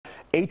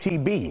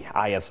HEB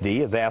ISD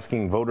is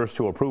asking voters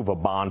to approve a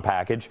bond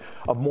package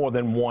of more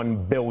than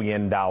 $1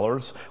 billion.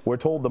 We're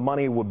told the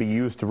money would be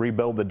used to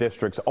rebuild the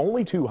district's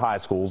only 2 high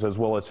schools as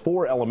well as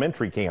 4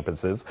 elementary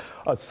campuses.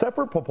 A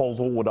separate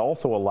proposal would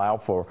also allow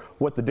for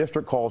what the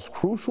district calls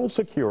crucial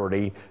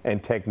security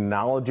and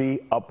technology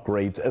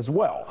upgrades as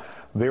well.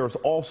 There's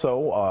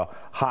also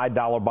high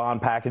dollar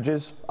bond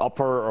packages up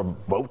for a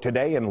vote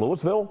today in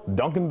Louisville,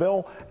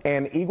 Duncanville,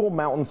 and Eagle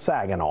Mountain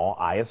Saginaw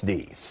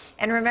ISDs.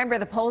 And remember,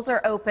 the polls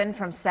are open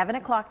from 7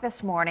 o'clock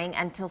this morning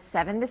until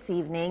 7 this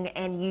evening,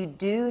 and you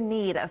do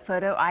need a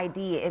photo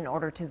ID in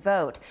order to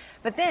vote.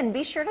 But then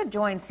be sure to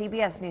join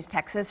CBS News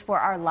Texas for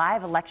our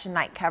live election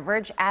night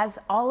coverage as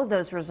all of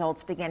those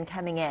results begin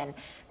coming in.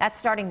 That's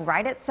starting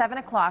right at 7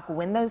 o'clock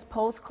when those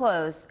polls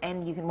close,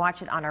 and you can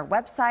watch it on our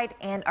website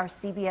and our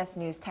CBS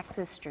News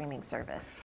Texas streaming service.